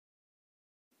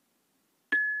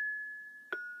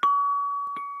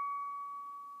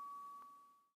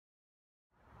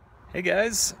Hey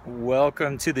guys,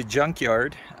 welcome to the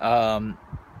junkyard.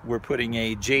 We're putting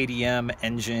a JDM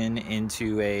engine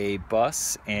into a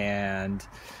bus, and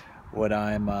what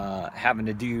I'm having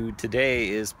to do today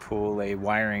is pull a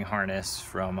wiring harness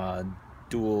from a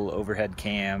dual overhead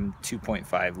cam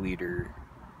 2.5 liter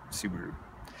Subaru.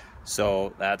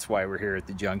 So that's why we're here at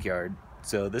the junkyard.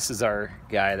 So this is our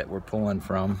guy that we're pulling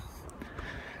from.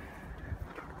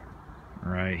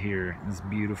 Right here, this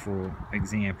beautiful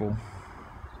example.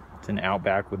 It's an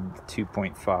Outback with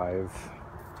 2.5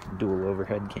 dual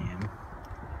overhead cam.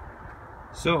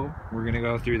 So we're gonna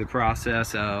go through the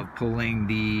process of pulling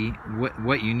the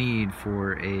what you need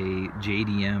for a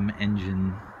JDM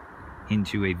engine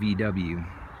into a VW.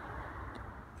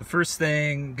 The first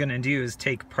thing I'm gonna do is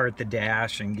take apart the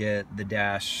dash and get the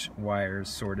dash wires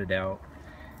sorted out.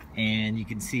 And you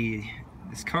can see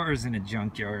this car is in a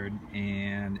junkyard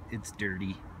and it's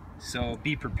dirty. So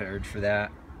be prepared for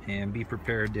that. And be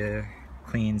prepared to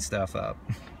clean stuff up.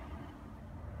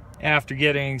 After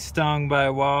getting stung by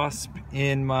a wasp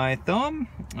in my thumb,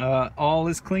 all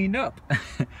is cleaned up.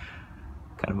 Kind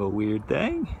of a weird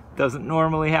thing. Doesn't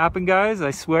normally happen, guys, I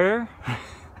swear.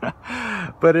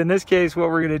 But in this case,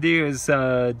 what we're gonna do is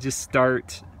just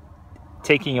start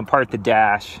taking apart the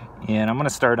dash. And I'm gonna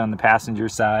start on the passenger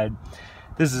side.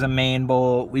 This is a main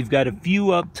bolt. We've got a few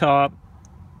up top,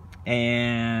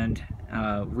 and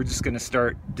we're just going to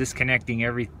start disconnecting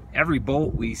every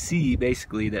bolt we see,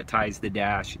 basically, that ties the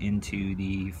dash into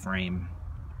the frame.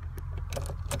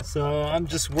 So I'm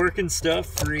just working stuff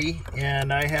free,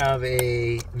 and I have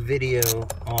a video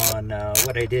on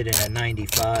what I did in a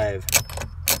 95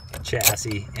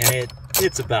 chassis, and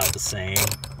it's about the same,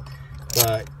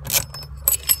 but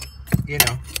you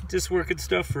know, just working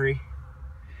stuff free.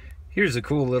 Here's a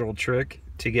cool little trick.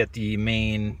 To get the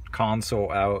main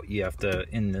console out, you have to,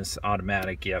 in this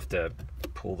automatic, you have to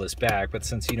pull this back, but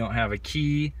since you don't have a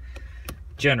key,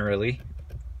 generally,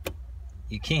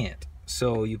 you can't.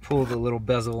 So you pull the little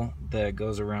bezel that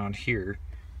goes around here,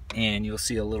 and you'll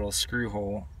see a little screw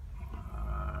hole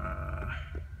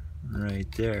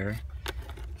right there.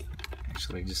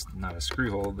 Actually, just not a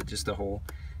screw hole, but just a hole.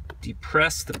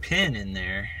 Depress the pin in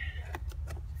there,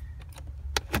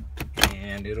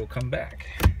 and it'll come back.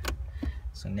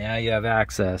 So now you have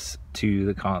access to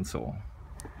the console.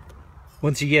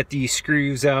 Once you get these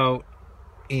screws out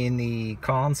in the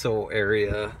console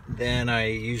area, then I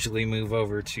usually move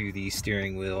over to the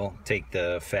steering wheel, take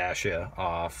the fascia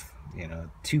off, you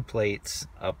know, 2 plates,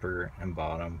 upper and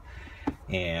bottom,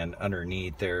 and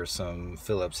underneath there's some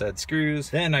Phillips head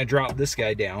screws. Then I drop this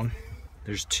guy down.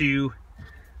 There's 2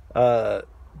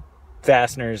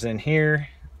 fasteners in here,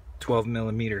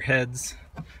 12mm heads.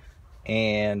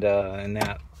 And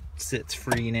that sits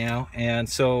free now. And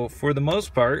so for the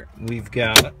most part, we've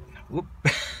got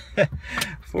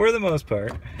for the most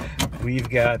part, we've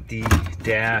got the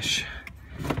dash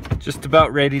just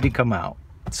about ready to come out.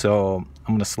 So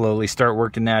I'm gonna slowly start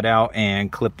working that out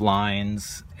and clip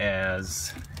lines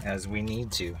as we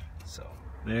need to. So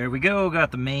there we go,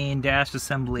 got the main dash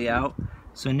assembly out.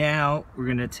 So now we're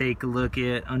gonna take a look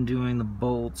at undoing the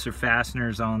bolts or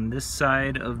fasteners on this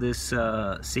side of this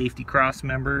safety cross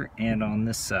member and on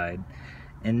this side.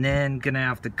 And then gonna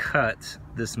have to cut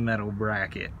this metal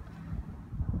bracket.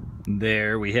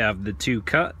 There we have the 2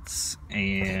 cuts,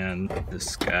 and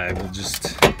this guy will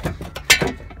just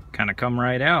kind of come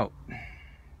right out.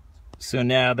 So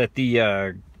now that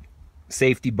the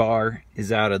safety bar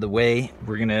is out of the way,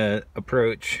 we're gonna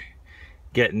approach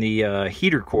getting the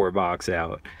heater core box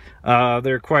out.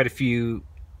 There are quite a few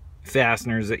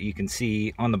fasteners that you can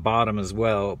see on the bottom as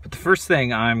well, but the first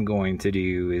thing I'm going to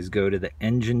do is go to the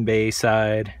engine bay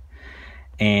side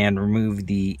and remove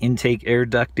the intake air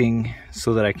ducting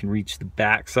so that I can reach the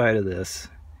back side of this,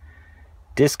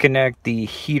 disconnect the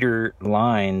heater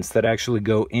lines that actually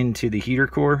go into the heater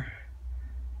core,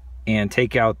 and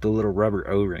take out the little rubber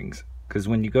O-rings, because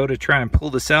when you go to try and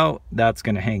pull this out, that's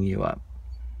going to hang you up.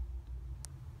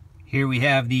 Here we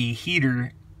have the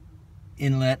heater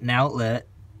inlet and outlet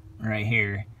right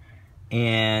here,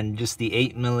 and just the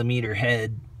 8mm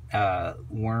head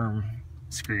worm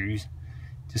screws.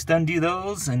 Just undo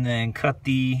those and then cut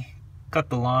the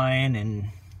line and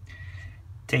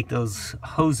take those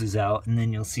hoses out, and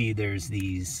then you'll see there's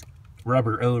these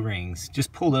rubber O-rings.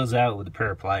 Just pull those out with a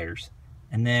pair of pliers,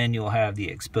 and then you'll have the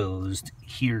exposed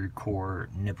heater core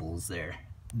nipples there.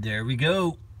 There we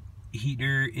go.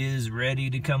 Heater is ready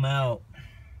to come out.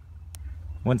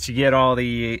 Once you get all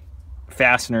the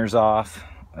fasteners off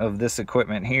of this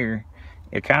equipment here,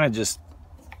 it kind of just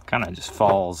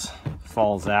falls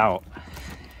out.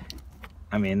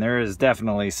 I mean, there is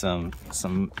definitely some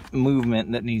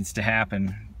movement that needs to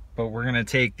happen but we're gonna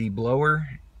take the blower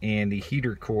and the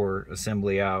heater core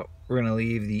assembly out. We're gonna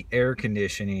leave the air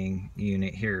conditioning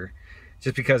unit here,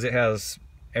 just because it has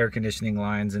air conditioning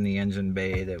lines in the engine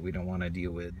bay that we don't want to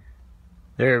deal with.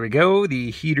 There we go,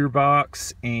 the heater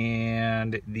box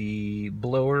and the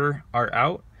blower are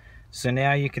out. So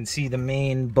now you can see the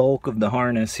main bulk of the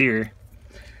harness here.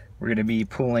 We're gonna be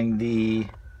pulling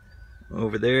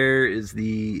over there is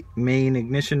the main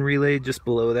ignition relay. Just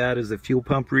below that is the fuel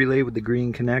pump relay with the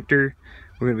green connector.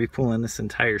 We're going to be pulling this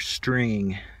entire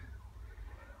string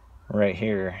right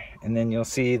here. And then you'll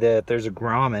see that there's a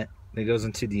grommet that goes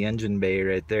into the engine bay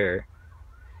right there.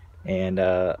 And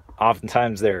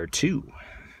oftentimes there are two.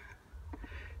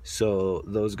 So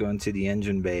those go into the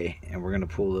engine bay, and we're going to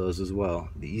pull those as well.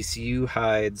 The ECU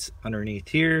hides underneath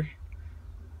here.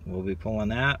 We'll be pulling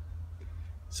that.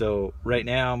 So right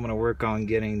now I'm going to work on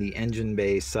getting the engine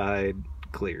bay side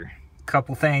clear.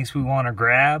 Couple things we want to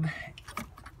grab.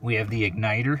 We have the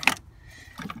igniter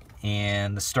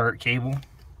and the start cable.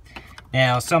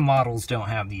 Now some models don't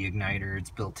have the igniter.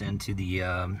 It's built into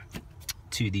the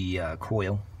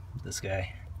coil, this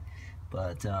guy.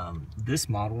 But this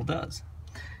model does.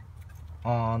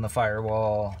 On the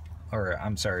firewall, or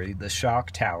I'm sorry, the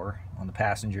shock tower on the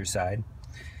passenger side,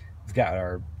 we've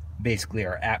got basically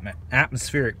our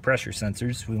atmospheric pressure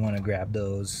sensors. We want to grab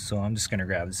those, so I'm just going to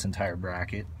grab this entire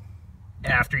bracket.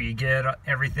 After you get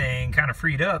everything kind of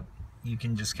freed up, you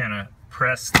can just kind of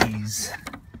press these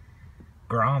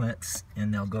grommets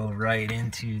and they'll go right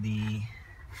into the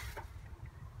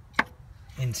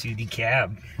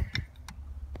cab.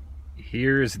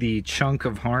 Here's the chunk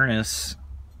of harness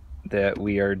that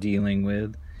we are dealing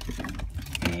with,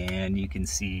 and you can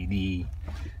see the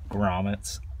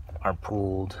grommets are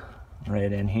pulled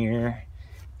right in here,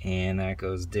 and that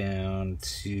goes down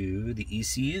to the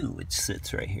ECU, which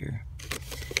sits right here.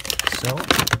 So I'm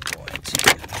going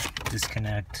to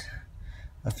disconnect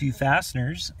a few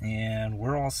fasteners and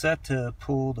we're all set to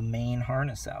pull the main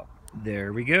harness out.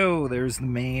 There we go, there's the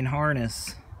main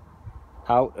harness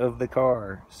out of the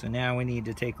car. So now we need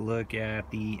to take a look at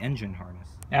the engine harness.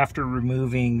 After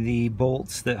removing the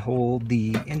bolts that hold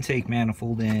the intake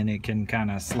manifold in, it can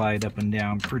kind of slide up and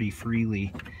down pretty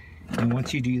freely. And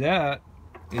once you do that,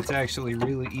 it's actually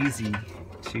really easy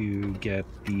to get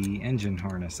the engine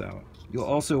harness out. You'll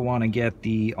also want to get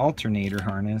the alternator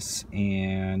harness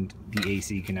and the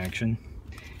AC connection.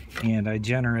 And I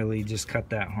generally just cut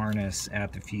that harness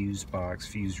at the fuse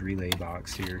relay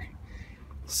box here.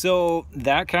 So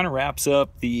that kind of wraps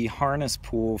up the harness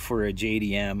pull for a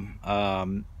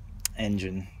JDM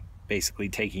engine. Basically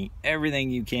taking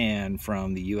everything you can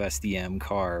from the USDM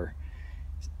car,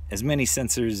 as many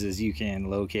sensors as you can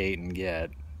locate and get,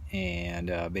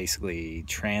 and basically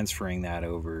transferring that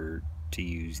over to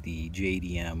use the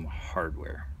JDM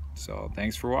hardware. So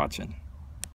thanks for watching.